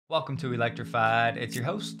Welcome to Electrified. It's your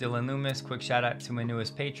host, Dylan Loomis. Quick shout out to my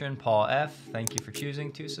newest patron, Paul F. Thank you for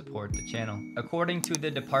choosing to support the channel. According to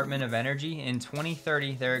the Department of Energy, in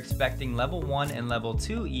 2030, they're expecting level 1 and level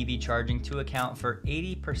 2 EV charging to account for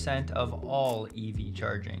 80% of all EV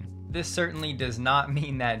charging. This certainly does not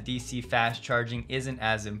mean that DC fast charging isn't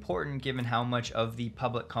as important given how much of the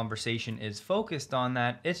public conversation is focused on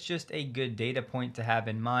that. It's just a good data point to have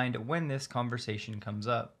in mind when this conversation comes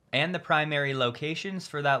up. And the primary locations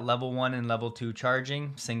for that level 1 and level 2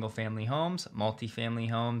 charging: single family homes, multifamily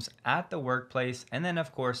homes, at the workplace, and then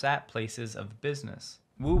of course at places of business.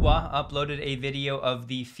 Woowa uploaded a video of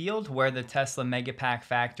the field where the Tesla Megapack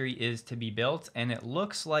factory is to be built, and it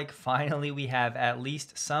looks like finally we have at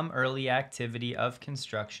least some early activity of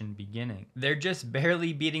construction beginning. They're just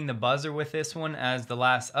barely beating the buzzer with this one, as the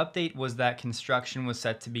last update was that construction was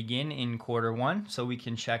set to begin in Q1, so we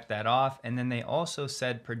can check that off, and then they also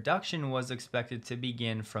said production was expected to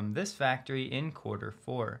begin from this factory in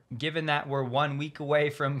Q4. Given that we're 1 week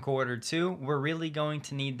away from Q2, we're really going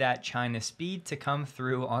to need that China speed to come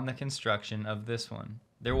through on the construction of this one.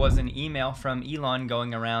 There was an email from Elon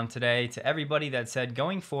going around today to everybody that said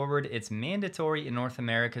going forward it's mandatory in North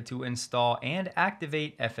America to install and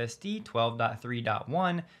activate FSD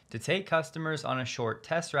 12.3.1 to take customers on a short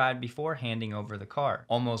test ride before handing over the car.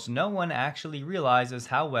 Almost no one actually realizes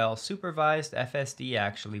how well supervised FSD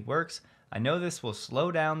actually works. I know this will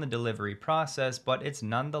slow down the delivery process, but it's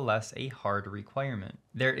nonetheless a hard requirement.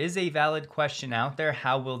 There is a valid question out there: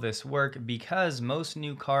 how will this work? Because most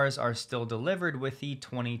new cars are still delivered with the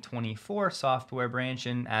 2024 software branch,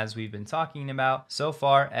 and as we've been talking about, so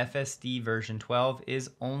far FSD version 12 is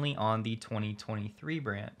only on the 2023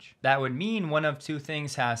 branch. That would mean one of two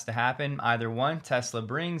things has to happen. Either one, Tesla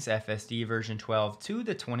brings FSD version 12 to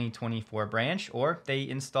the 2024 branch, or they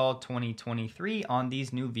install 2023 on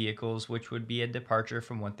these new vehicles, which would be a departure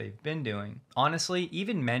from what they've been doing. Honestly,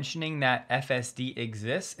 even mentioning that FSD exists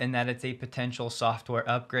and that it's a potential software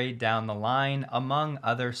upgrade down the line among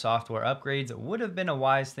other software upgrades would have been a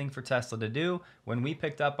wise thing for Tesla to do. When we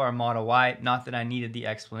picked up our Model Y, not that I needed the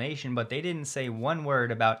explanation, but they didn't say one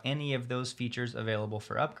word about any of those features available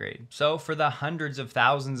for upgrade. So for the hundreds of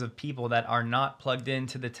thousands of people that are not plugged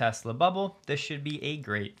into the Tesla bubble, this should be a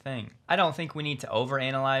great thing. I don't think we need to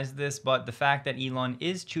overanalyze this, but the fact that Elon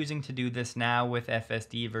is choosing to do this now with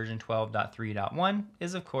FSD version 12.3.1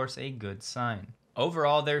 is of course a good sign.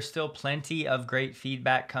 Overall, there's still plenty of great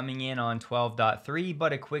feedback coming in on 12.3,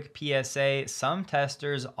 but a quick PSA: some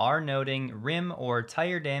testers are noting rim or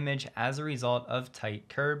tire damage as a result of tight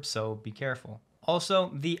curbs, so be careful. Also,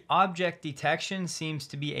 the object detection seems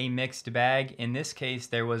to be a mixed bag. In this case,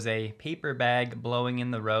 there was a paper bag blowing in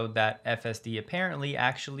the road that FSD apparently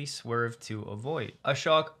actually swerved to avoid.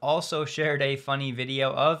 Ashok also shared a funny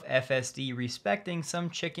video of FSD respecting some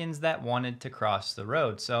chickens that wanted to cross the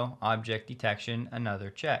road, so object detection, another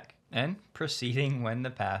check, and proceeding when the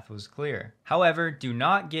path was clear. However, do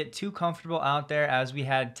not get too comfortable out there, as we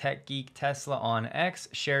had Tech Geek Tesla on X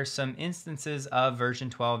share some instances of version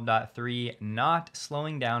 12.3 not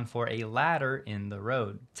slowing down for a ladder in the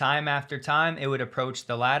road. Time after time, it would approach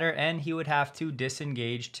the ladder and he would have to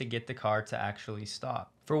disengage to get the car to actually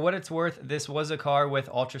stop. For what it's worth, this was a car with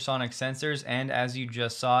ultrasonic sensors, and as you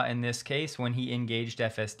just saw in this case, when he engaged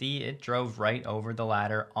FSD, it drove right over the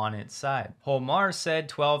ladder on its side. Holmar said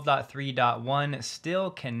 12.3.1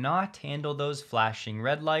 still cannot handle those flashing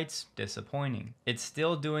red lights. Disappointing. It's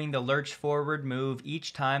still doing the lurch forward move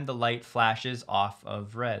each time the light flashes off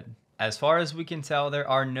of red. As far as we can tell, there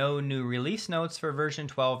are no new release notes for version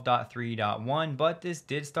 12.3.1, but this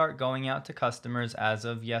did start going out to customers as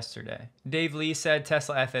of yesterday. Dave Lee said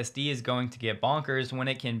Tesla FSD is going to get bonkers when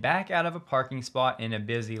it can back out of a parking spot in a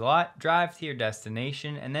busy lot, drive to your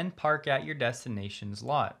destination, and then park at your destination's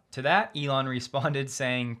lot. To that, Elon responded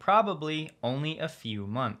saying probably only a few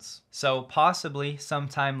months. So possibly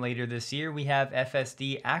sometime later this year, we have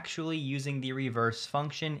FSD actually using the reverse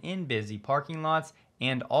function in busy parking lots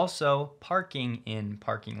and also parking in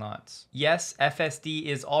parking lots. Yes, FSD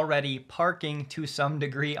is already parking to some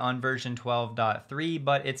degree on version 12.3,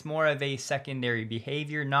 but it's more of a secondary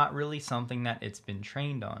behavior, not really something that it's been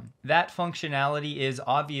trained on. That functionality is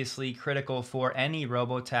obviously critical for any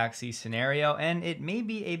robotaxi scenario, and it may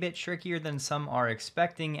be a bit trickier than some are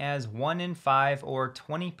expecting, as 1 in 5 or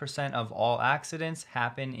 20% of all accidents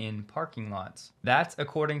happen in parking lots. That's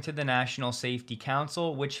according to the National Safety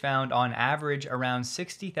Council, which found on average around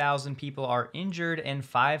 60,000 people are injured and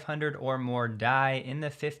 500 or more die in the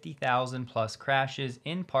 50,000 plus crashes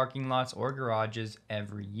in parking lots or garages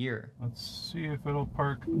every year. Let's see if it'll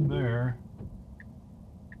park there.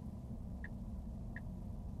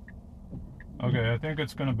 Okay, I think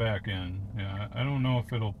it's gonna back in. Yeah, I don't know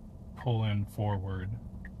if it'll pull in forward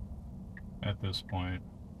at this point.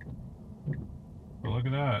 But look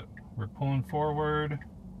at that. We're pulling forward.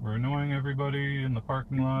 We're annoying everybody in the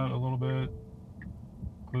parking lot a little bit,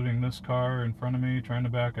 including this car in front of me trying to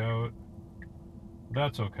back out.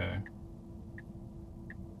 That's okay.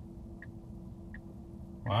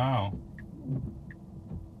 Wow.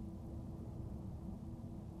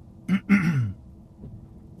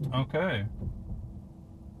 Okay.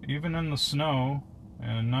 Even in the snow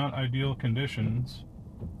and not ideal conditions,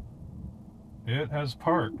 it has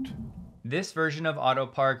parked. This version of Auto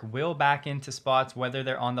Park will back into spots whether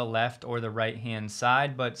they're on the left or the right hand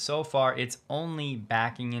side, but so far it's only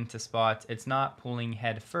backing into spots. It's not pulling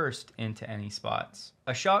head first into any spots.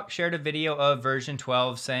 Ashok shared a video of version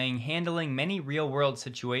 12 saying handling many real-world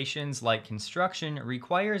situations like construction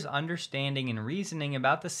requires understanding and reasoning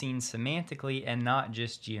about the scene semantically and not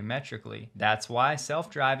just geometrically. That's why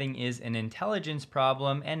self-driving is an intelligence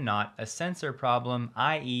problem and not a sensor problem,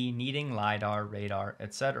 i.e. needing LiDAR, radar,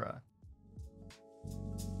 etc.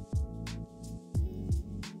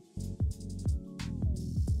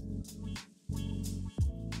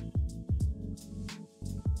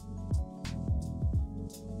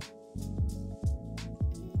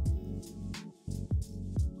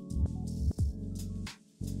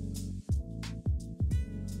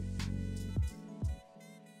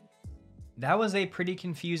 That was a pretty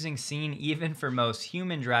confusing scene even for most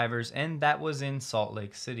human drivers, and that was in Salt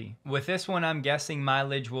Lake City. With this one, I'm guessing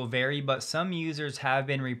mileage will vary, but some users have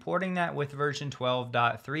been reporting that with version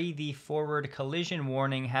 12.3, the forward collision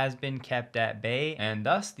warning has been kept at bay, and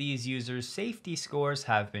thus these users' safety scores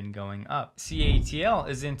have been going up. CATL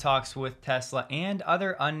is in talks with Tesla and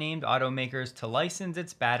other unnamed automakers to license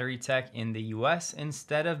its battery tech in the US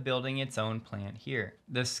instead of building its own plant here.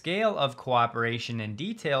 The scale of cooperation and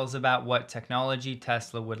details about what technology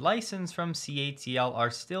Tesla would license from CATL are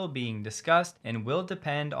still being discussed and will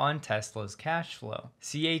depend on Tesla's cash flow.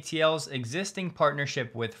 CATL's existing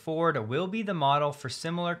partnership with Ford will be the model for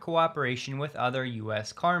similar cooperation with other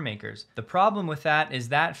US car makers. The problem with that is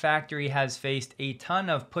that factory has faced a ton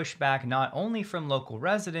of pushback not only from local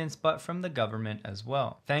residents but from the government as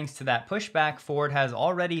well. Thanks to that pushback, Ford has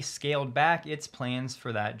already scaled back its plans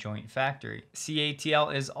for that joint factory.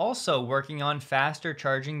 CATL is also working on faster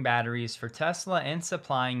charging batteries for Tesla and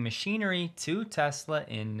supplying machinery to Tesla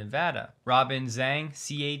in Nevada. Robin Zhang,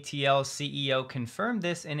 CATL CEO, confirmed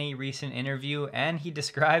this in a recent interview, and he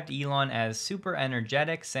described Elon as super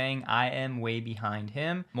energetic, saying, "I am way behind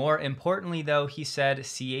him." More importantly though, he said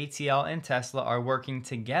CATL and Tesla are working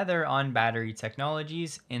together on battery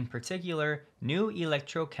technologies, in particular new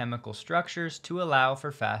electrochemical structures to allow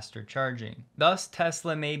for faster charging. Thus,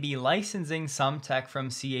 Tesla may be licensing some tech from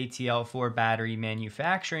CATL for battery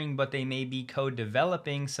manufacturing, but they may be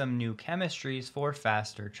co-developing some new chemistries for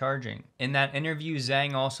faster charging. In that interview,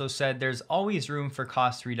 Zhang also said there's always room for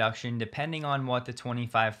cost reduction depending on what the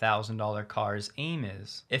 $25,000 car's aim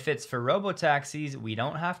is. If it's for robotaxis, we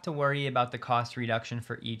don't have to worry about the cost reduction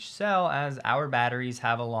for each cell, as our batteries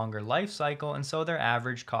have a longer life cycle and so their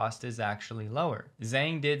average cost is actually lower.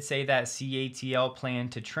 Zhang did say that CATL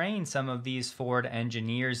planned to train some of these Ford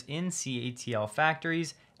engineers in CATL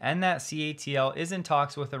factories, and that CATL is in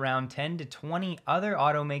talks with around 10 to 20 other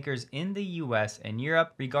automakers in the US and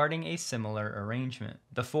Europe regarding a similar arrangement.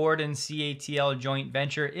 The Ford and CATL joint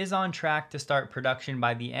venture is on track to start production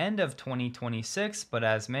by the end of 2026, but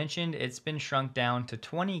as mentioned, it's been shrunk down to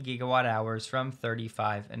 20 gigawatt hours from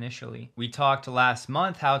 35 initially. We talked last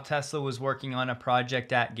month how Tesla was working on a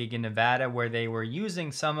project at Giga Nevada where they were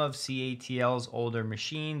using some of CATL's older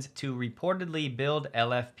machines to reportedly build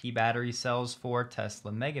LFP battery cells for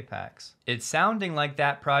Tesla Megapacks. It's sounding like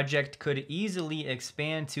that project could easily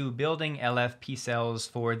expand to building LFP cells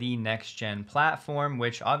for the next-gen platform,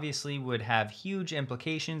 which obviously would have huge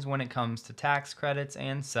implications when it comes to tax credits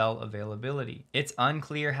and cell availability. It's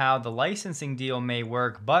unclear how the licensing deal may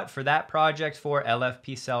work, but for that project for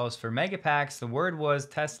LFP cells for Megapacks, the word was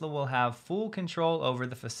Tesla will have full control over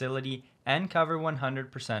the facility and cover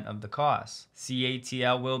 100% of the costs.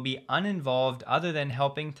 CATL will be uninvolved other than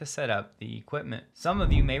helping to set up the equipment. Some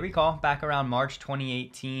of you may recall back around March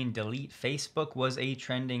 2018, delete Facebook was a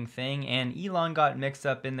trending thing, and Elon got mixed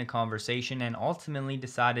up in the conversation and ultimately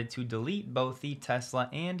decided to delete both the Tesla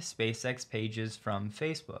and SpaceX pages from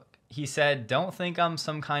Facebook. He said, "Don't think I'm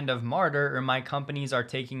some kind of martyr or my companies are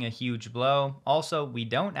taking a huge blow. Also, we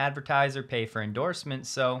don't advertise or pay for endorsements,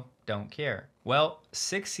 so don't care. Well,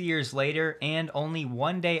 6 years later and only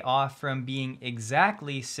 1 day off from being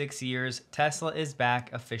exactly 6 years, Tesla is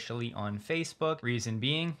back officially on Facebook. Reason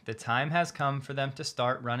being, the time has come for them to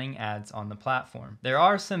start running ads on the platform. There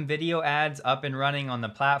are some video ads up and running on the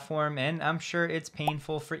platform, and I'm sure it's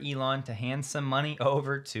painful for Elon to hand some money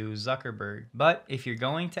over to Zuckerberg. But if you're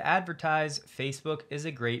going to advertise, Facebook is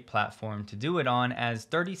a great platform to do it on, as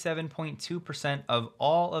 37.2% of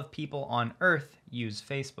all of people on Earth use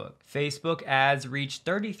Facebook. Facebook ads reach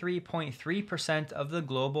 33.3% of the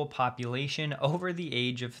global population over the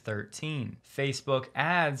age of 13. Facebook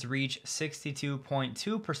ads reach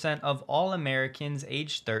 62.2% of all Americans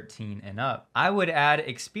aged 13 and up. I would add,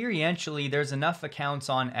 experientially, there's enough accounts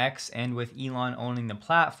on X and with Elon owning the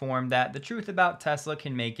platform that the truth about Tesla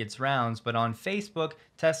can make its rounds, but on Facebook,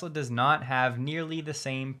 Tesla does not have nearly the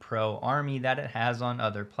same pro army that it has on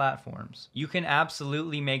other platforms. You can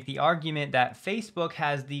absolutely make the argument that Facebook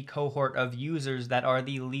has the cohort of users that are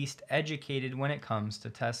the least educated when it comes to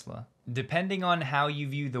Tesla. Depending on how you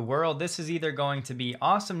view the world, this is either going to be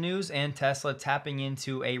awesome news and Tesla tapping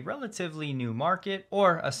into a relatively new market,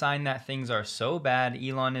 or a sign that things are so bad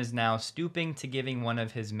Elon is now stooping to giving one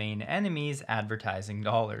of his main enemies advertising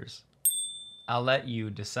dollars. I'll let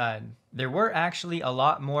you decide. There were actually a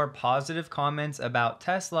lot more positive comments about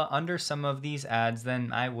Tesla under some of these ads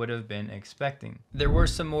than I would have been expecting. There were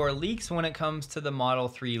some more leaks when it comes to the Model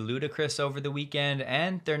 3 Ludicrous over the weekend,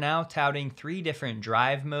 and they're now touting 3 different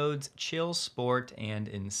drive modes: chill, sport, and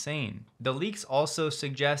insane. The leaks also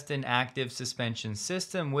suggest an active suspension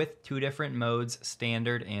system with 2 different modes,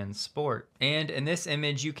 standard and sport. And in this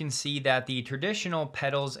image, you can see that the traditional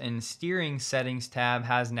pedals and steering settings tab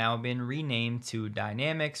has now been renamed to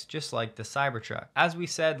dynamics, just like the Cybertruck. As we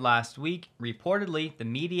said last week, reportedly, the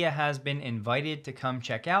media has been invited to come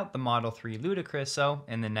check out the Model 3 Ludicrous, so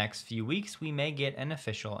in the next few weeks, we may get an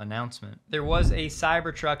official announcement. There was a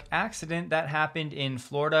Cybertruck accident that happened in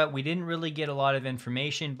Florida. We didn't really get a lot of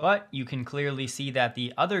information, but you can clearly see that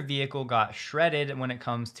the other vehicle got shredded when it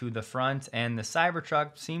comes to the front, and the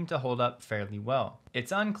Cybertruck seemed to hold up fairly well.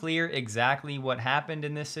 It's unclear exactly what happened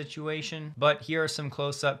in this situation, but here are some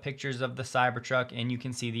close-up pictures of the Cybertruck, and you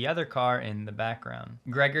can see the other car in the background.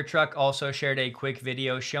 Gregor Truck also shared a quick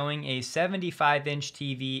video showing a 75-inch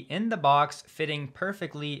TV in the box fitting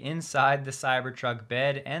perfectly inside the Cybertruck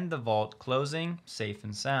bed and the vault closing, safe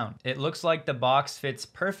and sound. It looks like the box fits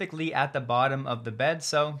perfectly at the bottom of the bed,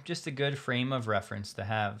 so just a good frame of reference to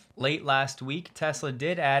have. Late last week, Tesla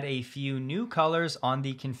did add a few new colors on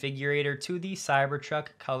the configurator to the Cybertruck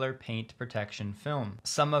color paint protection film,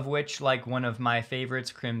 some of which, like one of my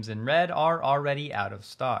favorites, Crimson Red, are already out of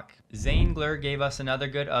stock. Zane Glur gave us another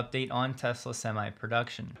good update on Tesla Semi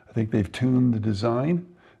production. I think they've tuned the design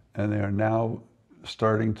and they are now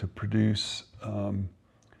starting to produce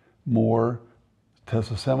more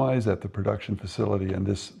Tesla Semis at the production facility, and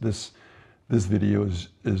this video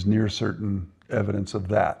is near certain evidence of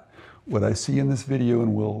that. What I see in this video,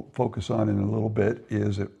 and we'll focus on in a little bit,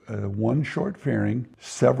 is one short fairing,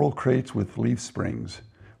 several crates with leaf springs,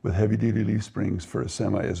 with heavy-duty leaf springs for a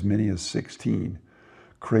semi, as many as 16.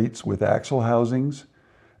 Crates with axle housings,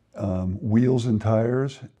 wheels and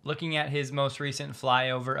tires. Looking at his most recent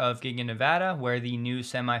flyover of Giga Nevada, where the new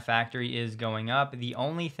semi factory is going up, the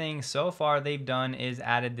only thing so far they've done is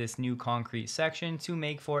added this new concrete section to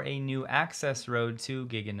make for a new access road to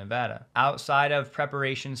Giga Nevada. Outside of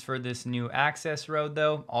preparations for this new access road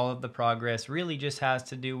though, all of the progress really just has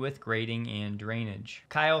to do with grading and drainage.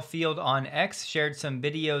 Kyle Field on X shared some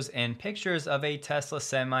videos and pictures of a Tesla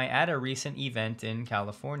Semi at a recent event in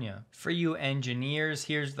California. For you engineers,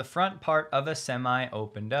 here's the front part of a Semi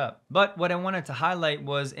opened up. But what I wanted to highlight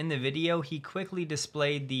was in the video, he quickly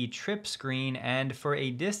displayed the trip screen, and for a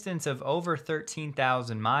distance of over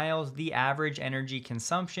 13,000 miles, the average energy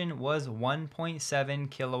consumption was 1.7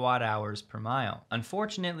 kilowatt hours per mile.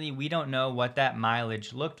 Unfortunately, we don't know what that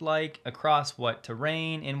mileage looked like, across what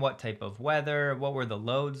terrain, in what type of weather, what were the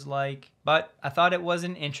loads like. But I thought it was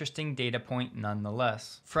an interesting data point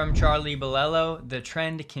nonetheless. From Charlie Bolello, the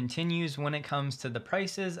trend continues when it comes to the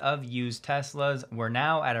prices of used Teslas. We're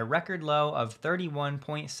now at a record low of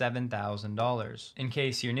 $31.7 thousand. In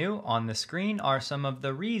case you're new, on the screen are some of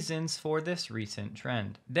the reasons for this recent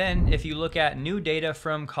trend. Then, if you look at new data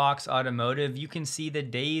from Cox Automotive, you can see the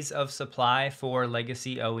days of supply for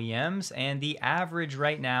legacy OEMs, and the average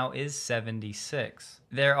right now is 76.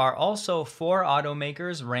 There are also 4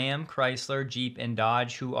 automakers, Ram, Chrysler, Jeep, and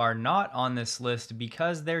Dodge, who are not on this list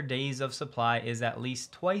because their days of supply is at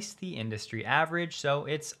least twice the industry average, so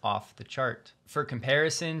it's off the chart. For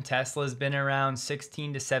comparison, Tesla's been around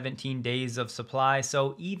 16 to 17 days of supply,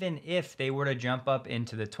 so even if they were to jump up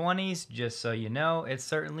into the 20s, just so you know, it's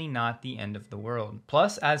certainly not the end of the world.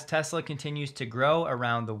 Plus, as Tesla continues to grow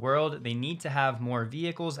around the world, they need to have more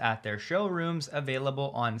vehicles at their showrooms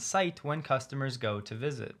available on site when customers go to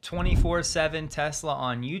visit. 24/7 Tesla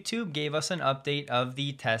on YouTube gave us an update of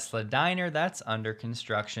the Tesla diner that's under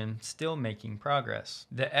construction, still making progress.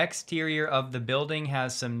 The exterior of the building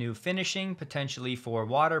has some new finishing, potentially for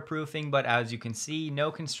waterproofing, but as you can see,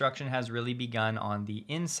 no construction has really begun on the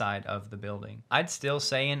inside of the building. I'd still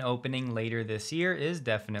say an opening later this year is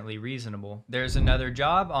definitely reasonable. There's another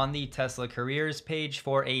job on the Tesla careers page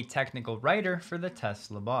for a technical writer for the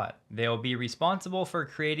Tesla bot. They'll be responsible for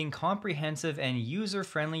creating comprehensive and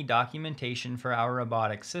user-friendly documentation for our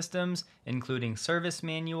robotic systems, including service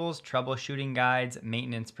manuals, troubleshooting guides,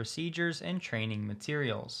 maintenance procedures, and training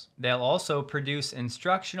materials. They'll also produce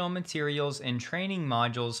instructional materials and training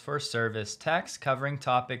modules for service techs covering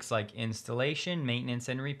topics like installation, maintenance,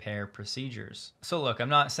 and repair procedures. So look, I'm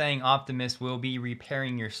not saying Optimus will be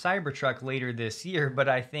repairing your Cybertruck later this year, but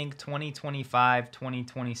I think 2025,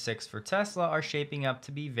 2026 for Tesla are shaping up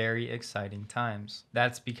to be very exciting times.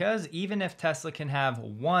 That's because even if Tesla can have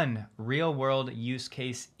one real-world use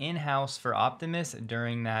case in-house for Optimus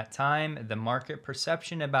during that time, the market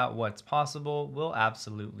perception about what's possible will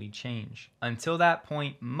absolutely change. Until that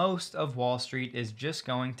point, most of Wall Street is just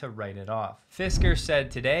going to write it off. Fisker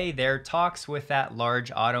said today their talks with that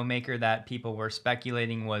large automaker that people were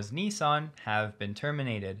speculating was Nissan have been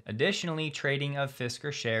terminated. Additionally, trading of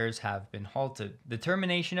Fisker shares have been halted. The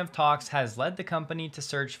termination of talks has led the company to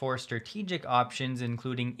search for strategic options,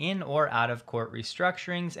 including in or out of court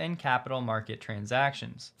restructurings and capital market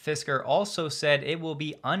transactions. Fisker also said it will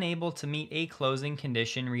be unable to meet a closing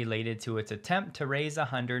condition related to its attempt to raise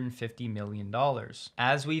 $150 million.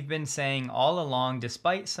 As we've been saying all along,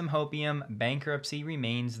 despite some hopium, bankruptcy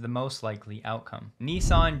remains the most likely outcome.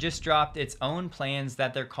 Nissan just dropped its own plans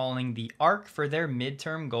that they're calling the ARC for their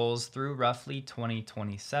midterm goals through roughly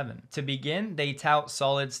 2027. To begin, they tout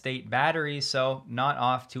solid-state batteries, so not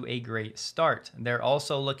off to a great start. They're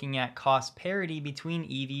also looking at cost parity between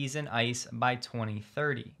EVs and ICE by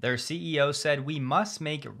 2030. Their CEO said we must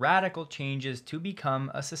make radical changes to become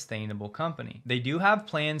a sustainable company. They do have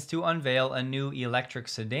plans to unveil a new electric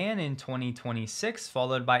sedan in 2026,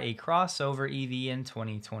 followed by a crossover EV in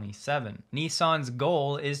 2027. Nissan's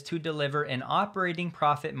goal is to deliver an operating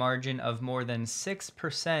profit margin of more than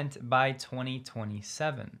 6% by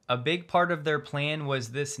 2027. A big part of their plan was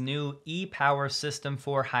this new e-power system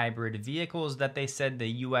for hybrid vehicles that they said the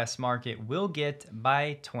US market will get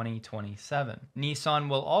by 2027. Nissan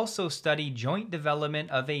will also study joint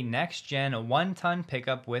development of a next-gen one-ton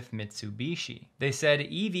pickup with Mitsubishi. They said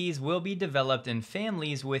EVs will be developed in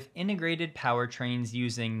families with integrated powertrains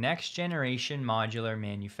using next-generation modular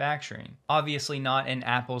manufacturing. Obviously not an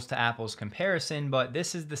apples-to-apples comparison, but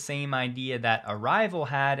this is the same idea that Arrival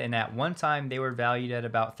had, and at one time they were valued at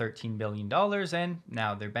about $13 billion, and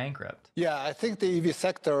now they're bankrupt. Yeah, I think the EV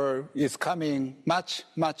sector is coming much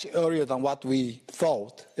earlier than what we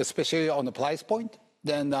thought, especially on the price point.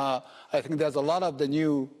 Then I think there's a lot of the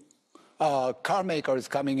new car makers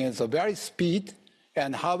coming in, so very speed.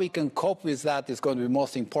 And how we can cope with that is going to be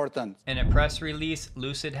most important. In a press release,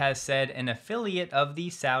 Lucid has said an affiliate of the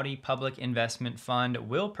Saudi Public Investment Fund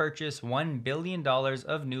will purchase $1 billion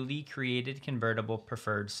of newly created convertible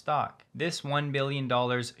preferred stock. This $1 billion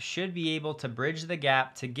should be able to bridge the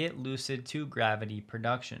gap to get Lucid to gravity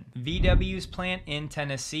production. VW's plant in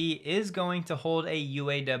Tennessee is going to hold a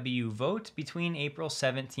UAW vote between April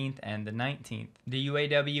 17th and the 19th. The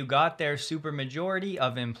UAW got their supermajority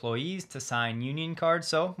of employees to sign union cards,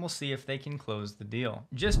 so we'll see if they can close the deal.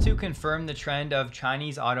 Just to confirm the trend of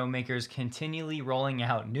Chinese automakers continually rolling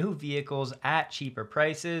out new vehicles at cheaper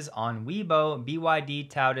prices, on Weibo, BYD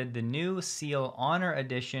touted the new Seal Honor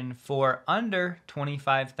Edition for under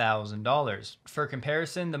 $25,000. For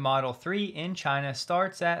comparison, the Model 3 in China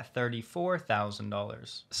starts at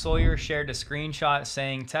 $34,000. Sawyer shared a screenshot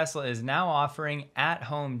saying Tesla is now offering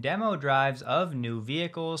at-home demo drives of new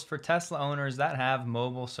vehicles for Tesla owners that have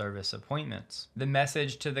mobile service appointments. The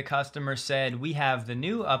message to the customer said, "We have the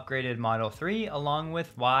new upgraded Model 3 along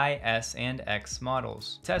with Y, S, and X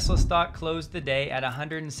models." Tesla stock closed the day at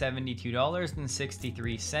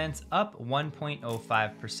 $172.63, up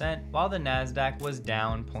 1.05%, while the Nasdaq was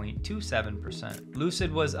down 0.27%.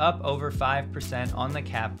 Lucid was up over 5% on the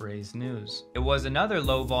cap raise news. It was another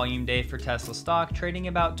low volume day for Tesla stock, trading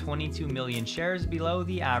about 22 million shares below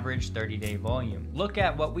the average 30-day volume. Look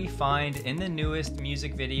at what we find in the newest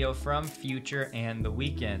music video from Future and the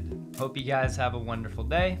weekend. Hope you guys have a wonderful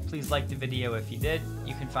day. Please like the video if you did.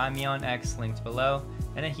 You can find me on X linked below,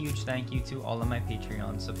 and a huge thank you to all of my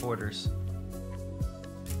Patreon supporters.